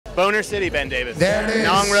Boner City, Ben Davis. There it is.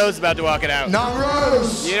 Nong Rose about to walk it out. Nong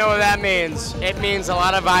Rose. You know what that means? It means a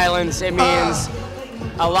lot of violence. It means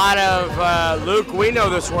a lot of, Luke, we know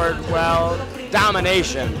this word well,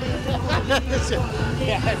 domination.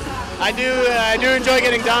 I do enjoy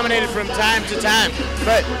getting dominated from time to time.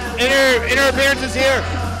 But in her appearances here,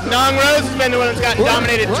 Nong Rose has been the one that's gotten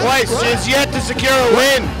dominated twice. She's yet to secure a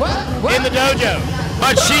win in the dojo.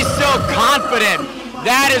 But she's still confident.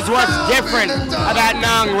 That is what's different about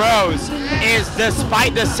Nong Rose, is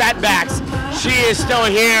despite the setbacks, she is still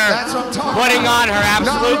here putting on her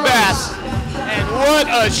absolute best. And what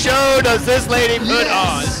a show does this lady put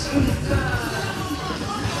on.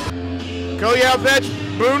 Koyalpech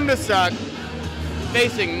Bundasak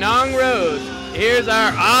facing Nong Rose. Here's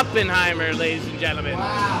our Oppenheimer, ladies and gentlemen.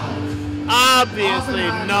 Obviously,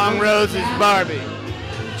 Nong Rose is Barbie.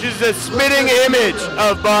 She's a spitting image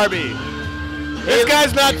of Barbie. This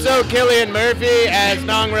guy's not so Cillian Murphy as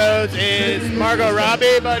Nong Rose is Margot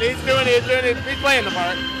Robbie, but he's playing the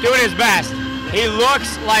part. Doing his best. He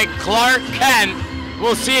looks like Clark Kent.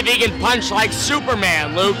 We'll see if he can punch like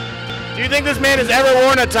Superman, Luke. Do you think this man has ever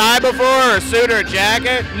worn a tie before, or a suit or a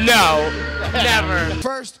jacket? No, never.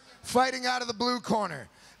 First, fighting out of the blue corner.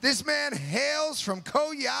 This man hails from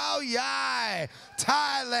Koh Yao Yai,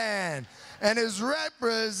 Thailand, and is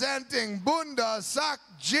representing Bundasak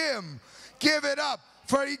Gym. Give it up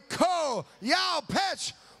for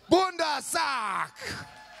Koyalpech Bundasak.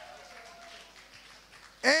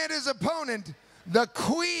 And his opponent, the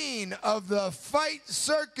queen of the fight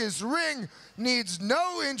circus ring, needs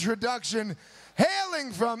no introduction.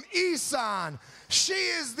 Hailing from Isan, she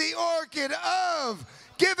is the orchid of,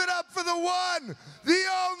 give it up for the one, the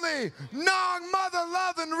only, Nong Mother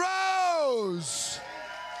Lovin' Rose.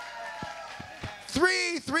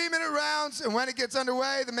 Three-minute rounds, and when it gets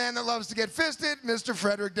underway, the man that loves to get fisted, Mr.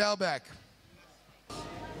 Frederick Delbeck.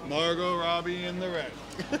 Margot Robbie in the red,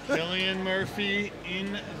 Cillian Murphy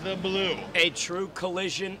in the blue. A true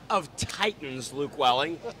collision of titans, Luke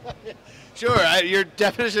Welling. Sure, your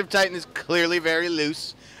definition of Titan is clearly very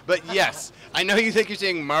loose, but yes, I know you think you're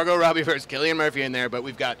seeing Margot Robbie versus Cillian Murphy in there, but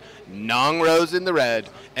we've got Nong Rose in the red,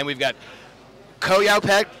 and we've got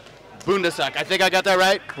Koyalpech Bundasak. I think I got that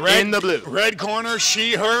right. Red, in the blue. Red corner,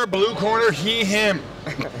 she, her. Blue corner, he, him.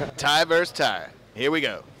 Tie versus tie. Here we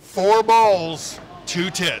go. 4 balls, 2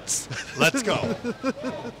 tits. Let's go.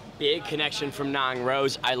 Big connection from Nong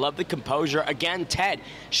Rose. I love the composure. Again, Ted,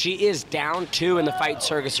 she is down 2 in the Fight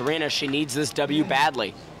Circus arena. She needs this W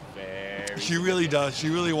badly. She really does. She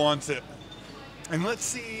really wants it. And let's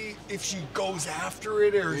see if she goes after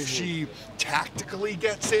it, or if she tactically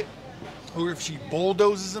gets it, or if she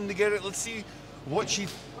bulldozes him to get it. Let's see what she...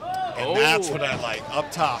 And that's what I like, up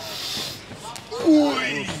top.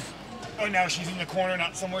 Ooh. Oh, now she's in the corner,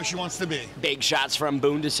 not somewhere she wants to be. Big shots from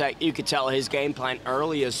Bundasak. You could tell his game plan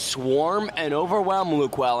early is swarm and overwhelm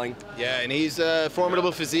Luke Welling. Yeah, and he's a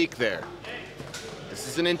formidable physique there. This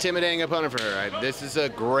is an intimidating opponent for her. This is a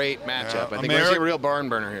great matchup. I think we're seeing a real barn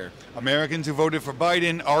burner here. Americans who voted for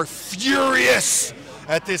Biden are furious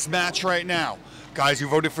at this match right now. Guys who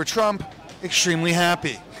voted for Trump, extremely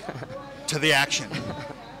happy. To the action.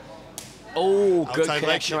 Oh, good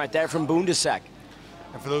connection right there from Bundasak.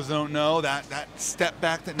 And for those who don't know, that step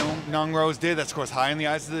back that Nong Rose did, that's of course high in the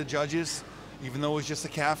eyes of the judges. Even though it was just a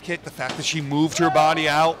calf kick, the fact that she moved her body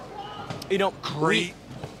out. You know, great.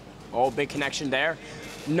 Oh, big connection there.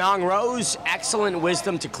 Nong Rose, excellent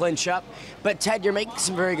wisdom to clinch up. But Ted, you're making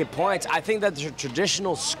some very good points. I think that the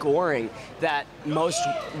traditional scoring that most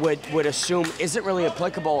would assume isn't really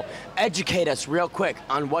applicable. Educate us real quick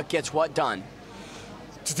on what gets what done.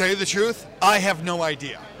 To tell you the truth, I have no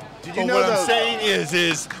idea. Did you but know what I'm saying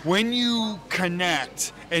is when you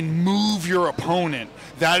connect and move your opponent,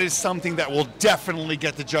 that is something that will definitely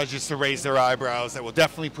get the judges to raise their eyebrows. That will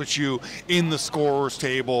definitely put you in the scorer's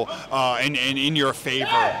table and in your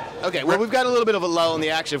favor. Okay, well, we've got a little bit of a lull in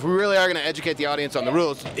the action. If we really are going to educate the audience on the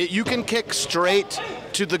rules, you can kick straight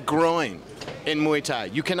to the groin in Muay Thai.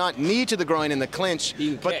 You cannot knee to the groin in the clinch,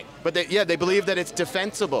 but they believe that it's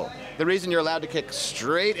defensible. The reason you're allowed to kick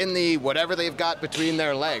straight in the whatever they've got between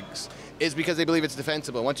their legs is because they believe it's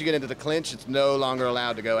defensible. Once you get into the clinch, it's no longer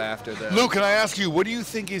allowed to go after the... Luke, can I ask you, what do you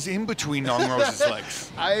think is in between Nong Rose's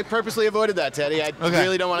legs? I purposely avoided that, Teddy. I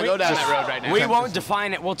really don't want to go down that road right now. We won't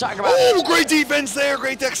define it. We'll talk about it. Great defense there.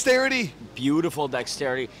 Great dexterity. Beautiful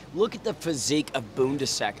dexterity. Look at the physique of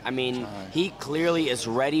Bundasak. I mean, he clearly is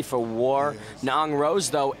ready for war. Nong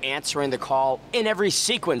Rose, though, answering the call in every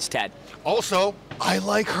sequence, Ted. Also, I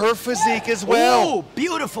like her physique as well. Ooh,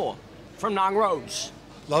 beautiful from Nong Rose.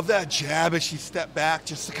 Love that jab as she stepped back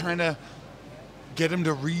just to kind of get him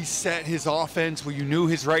to reset his offense where you knew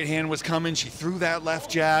his right hand was coming. She threw that left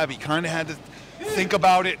jab. He kind of had to think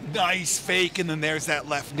about it. Nice fake, and then there's that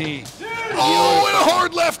left knee. Oh, and a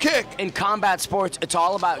hard left kick. In combat sports, it's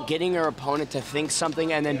all about getting your opponent to think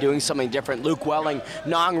something and then doing something different. Luke Welling,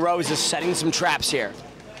 Nong Rose is setting some traps here.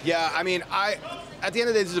 Yeah, I mean, at the end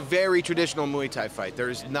of the day, this is a very traditional Muay Thai fight.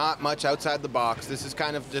 There's not much outside the box. This is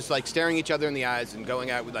kind of just like staring each other in the eyes and going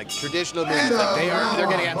out with like traditional moves. Like they're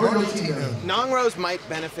getting at. Nong Rose might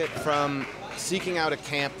benefit from seeking out a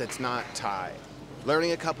camp that's not Thai,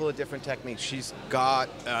 learning a couple of different techniques. She's got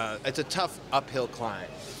it's a tough uphill climb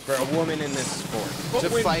for a woman in this sport to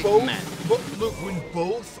fight men. But look, when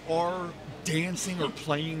both are dancing or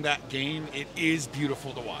playing that game, it is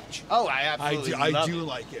beautiful to watch. Oh, I absolutely I do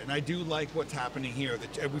like it, and I do like what's happening here.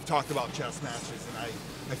 We've talked about chess matches, and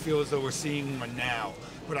I feel as though we're seeing one now.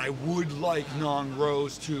 But I would like Nong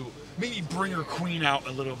Rose to maybe bring her queen out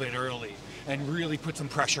a little bit early and really put some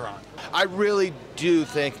pressure on. I really do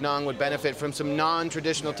think Nong would benefit from some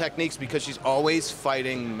non-traditional techniques because she's always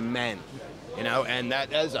fighting men, you know, and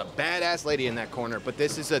that is a badass lady in that corner. But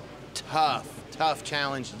this is a tough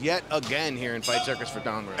challenge yet again here in Fight Circus for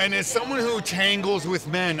Nong Rose. And as someone who tangles with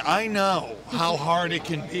men, I know how hard it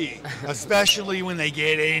can be, especially when they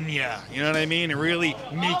get in ya, you know what I mean, and really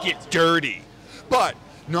make it dirty. But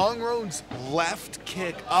Nong Rose's left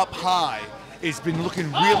kick up high has been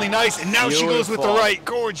looking really nice, and now she goes with the right.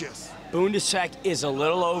 Gorgeous. Bundesek is a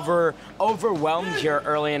little overwhelmed here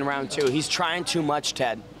early in round 2. He's trying too much,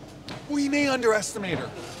 Ted. We may underestimate her.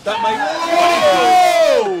 That might.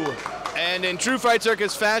 Whoa! And in true Fight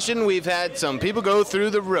Circus fashion, we've had some people go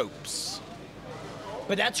through the ropes.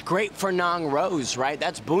 But that's great for Nong Rose, right?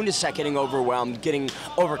 That's Bundesek getting overwhelmed, getting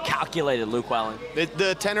overcalculated, Luke Welling.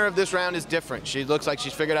 The tenor of this round is different. She looks like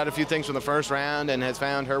she's figured out a few things from the first round and has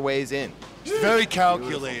found her ways in. She's very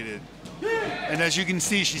calculated. And as you can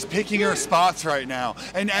see, she's picking her spots right now.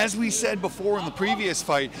 And as we said before in the previous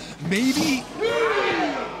fight, maybe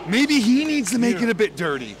he needs to make it a bit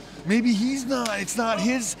dirty. Maybe it's not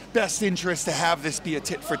his best interest to have this be a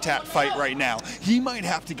tit-for-tat fight right now. He might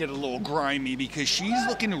have to get a little grimy because she's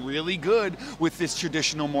looking really good with this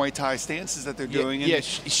traditional Muay Thai stances that they're doing. Yeah,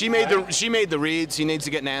 she made the reads. He needs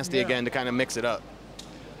to get nasty again to kind of mix it up.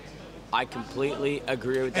 I completely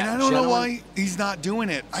agree with that. And I don't know why he's not doing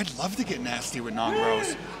it. I'd love to get nasty with Nong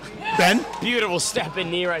Rose. Ben? Beautiful step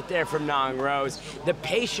and knee right there from Nong Rose. The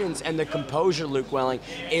patience and the composure, Luke Welling,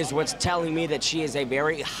 is what's telling me that she is a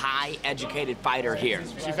very high-educated fighter here.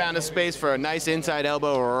 She found a space for a nice inside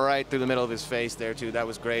elbow right through the middle of his face there, too. That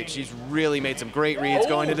was great. She's really made some great reads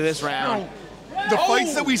going into this round. The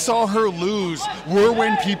fights that we saw her lose were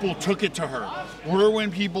when people took it to her. Were when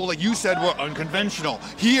people, like you said, were unconventional.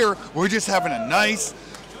 Here, we're just having a nice,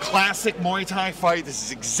 classic Muay Thai fight. This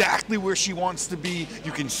is exactly where she wants to be.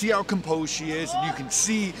 You can see how composed she is, and you can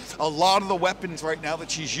see a lot of the weapons right now that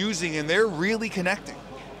she's using, and they're really connecting.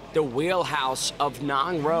 The wheelhouse of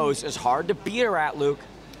Nong Rose is hard to beat her at, Luke.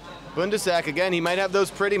 Bundesek, again, he might have those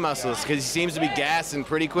pretty muscles because he seems to be gassing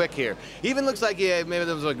pretty quick here. He even looks like maybe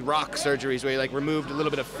those like rock surgeries where he like removed a little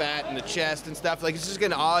bit of fat in the chest and stuff. Like it's just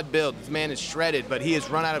an odd build. This man is shredded, but he has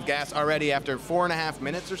run out of gas already after 4.5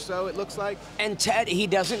 minutes or so, it looks like. And Ted, he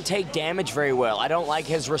doesn't take damage very well. I don't like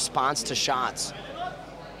his response to shots.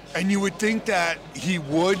 And you would think that he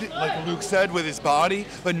would, like Luke said, with his body,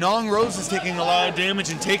 but Nong Rose is taking a lot of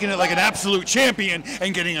damage and taking it like an absolute champion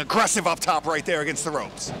and getting aggressive up top right there against the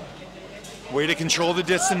ropes. Way to control the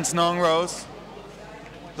distance, Nong Rose.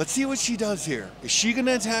 Let's see what she does here. Is she going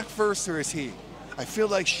to attack first or is he? I feel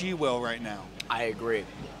like she will right now. I agree.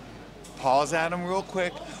 Pause at him real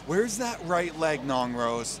quick. Where's that right leg, Nong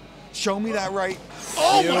Rose? Show me that right.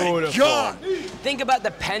 Oh my God! Think about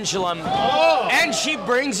the pendulum. Oh. And she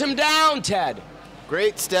brings him down, Ted.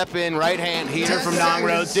 Great step in, right hand heater from Nong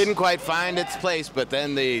Rose. Didn't quite find its place, but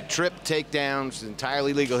then the trip takedown, which is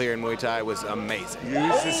entirely legal here in Muay Thai, was amazing.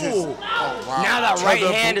 Now that right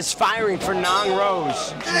hand is firing for Nong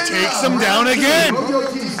Rose. He takes him down again,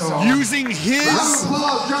 using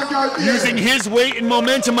his weight and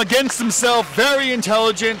momentum against himself. Very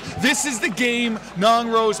intelligent. This is the game Nong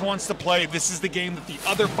Rose wants to play. This is the game that the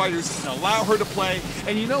other fighters can allow her to play.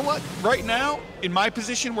 And you know what? Right now, in my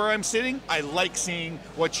position where I'm sitting, I like seeing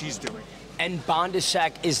what she's doing. And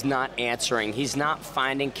Bundesek is not answering. He's not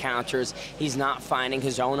finding counters. He's not finding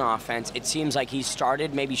his own offense. It seems like he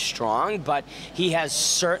started maybe strong, but he has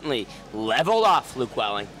certainly leveled off, Luke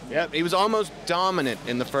Welling. Yep, he was almost dominant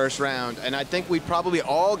in the first round, and I think we'd probably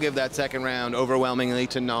all give that second round overwhelmingly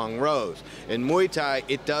to Nong Rose. In Muay Thai,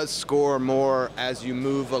 it does score more as you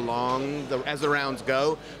move along, as the rounds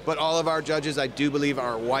go, but all of our judges, I do believe,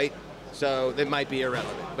 are white So it might be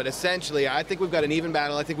irrelevant. But essentially, I think we've got an even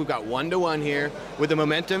battle. I think we've got 1-to-1 here with the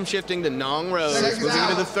momentum shifting to Nong Rose. Moving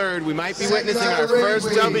into the third, we might be witnessing our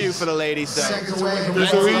first W for the ladies. So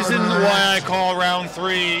there's a reason why I call round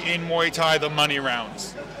 3 in Muay Thai the money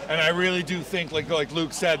rounds. And I really do think, like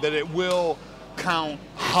Luke said, that it will count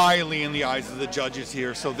highly in the eyes of the judges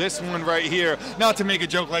here. So this one right here, not to make a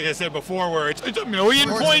joke like I said before, where it's 1,000,000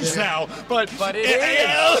 points now, but it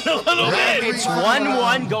is a little bit. It's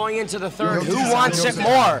 1-1 going into the third. Who wants it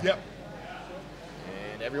more? Yep.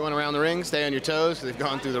 And everyone around the ring, stay on your toes. They've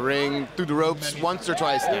gone through the ring, through the ropes once or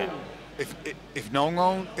twice now. If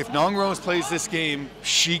NongRose plays this game,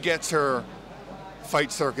 she gets her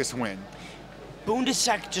Fight Circus win.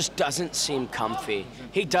 Bundesek just doesn't seem comfy.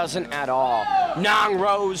 He doesn't at all.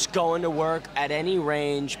 NongRose going to work at any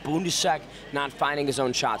range. Bundesek not finding his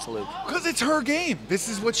own shots, Luke. Because it's her game. This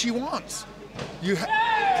is what she wants.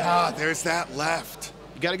 God, there's that left.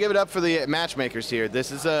 You got to give it up for the matchmakers here.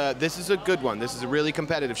 This is a good one. This is a really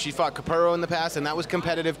competitive. She fought Capurro in the past, and that was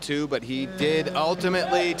competitive too. But he did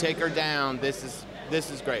ultimately take her down. This is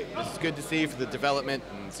great. This is good to see for the development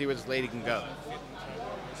and see where this lady can go.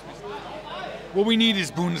 What we need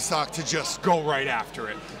is Bundesek to just go right after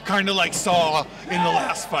it. Kind of like Saw in the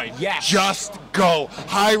last fight. Yes. Just go.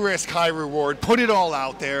 High risk, high reward. Put it all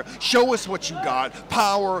out there. Show us what you got.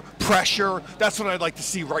 Power, pressure. That's what I'd like to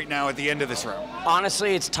see right now at the end of this round.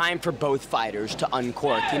 Honestly, it's time for both fighters to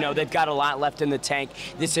uncork. You know, they've got a lot left in the tank.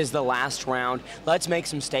 This is the last round. Let's make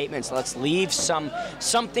some statements. Let's leave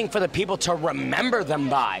something for the people to remember them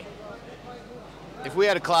by. If we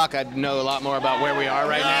had a clock, I'd know a lot more about where we are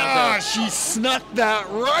right now. So. She snuck that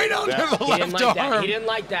right under the left arm. He didn't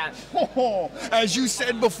like that. As you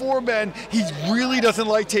said before, Ben, he really doesn't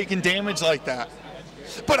like taking damage like that.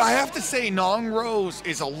 But I have to say, NongRose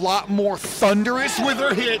is a lot more thunderous with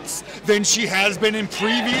her hits than she has been in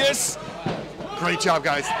previous. Great job,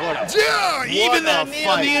 guys. Even that knee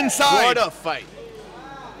on the inside. What a fight.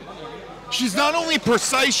 She's not only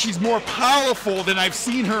precise, she's more powerful than I've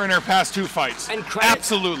seen her in her past 2 fights. And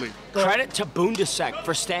absolutely. Credit to Bundesek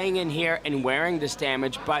for staying in here and wearing this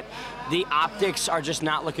damage, but the optics are just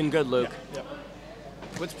not looking good, Luke. Yeah.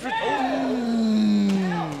 Ooh,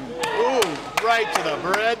 right to the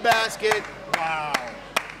breadbasket. Wow.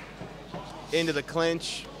 Into the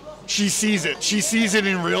clinch. She sees it. She sees it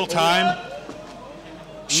in real time.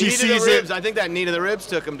 She sees it. I think that knee to the ribs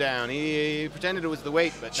took him down. He pretended it was the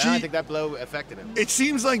weight, but I think that blow affected him. It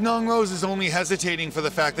seems like NongRose is only hesitating for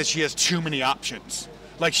the fact that she has too many options.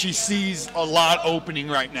 Like she sees a lot opening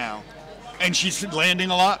right now, and she's landing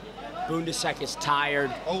a lot. Bundesek is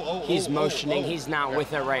tired. He's motioning. He's not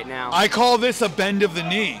with it right now. I call this a bend of the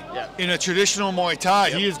knee. Yeah. In a traditional Muay Thai,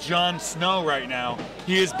 he is Jon Snow right now.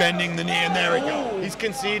 He is bending the knee, and there we go. He's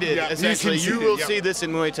conceded. Yeah, essentially, you will see this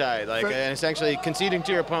in Muay Thai, like essentially conceding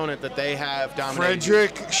to your opponent that they have dominated.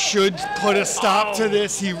 Frederick should put a stop to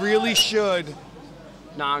this. He really should.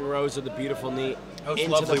 NongRose with a beautiful knee into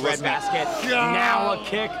lovely, the breadbasket. Now a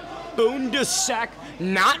kick. Bundesek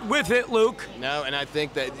not with it, Luke. No, and I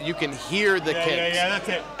think that you can hear the kicks. Yeah, that's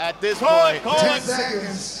it. At this point. 10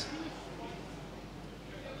 seconds.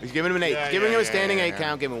 He's giving him an 8. Giving him a standing 8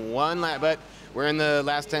 count, giving him one lap, but we're in the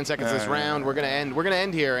last 10 seconds of this round. We're gonna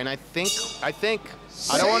end here, and I think I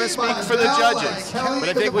don't want to speak for the judges, but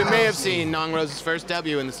I think we may have seen NongRose's first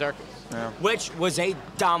W in the circus. Yeah. Which was a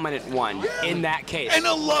dominant one in that case. And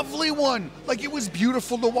a lovely one. Like, it was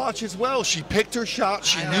beautiful to watch as well. She picked her shot,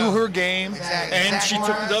 she knew her game, and she took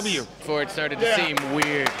the W. Before it started to seem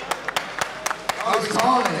weird. I was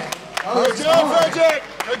calling it. Good job, Frederick.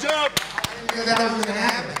 Good job. I knew that was going to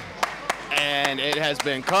happen. And it has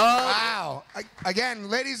been called. Wow. Again,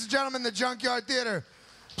 ladies and gentlemen, the Junkyard Theater,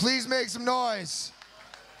 please make some noise.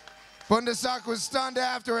 Bundesek was stunned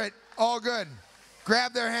after it. All good.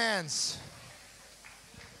 Grab their hands.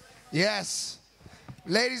 Yes.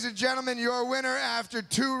 Ladies and gentlemen, your winner after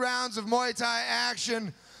 2 rounds of Muay Thai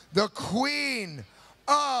action, the queen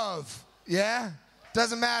of,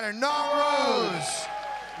 doesn't matter, NongRose.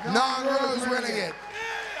 NongRose winning it.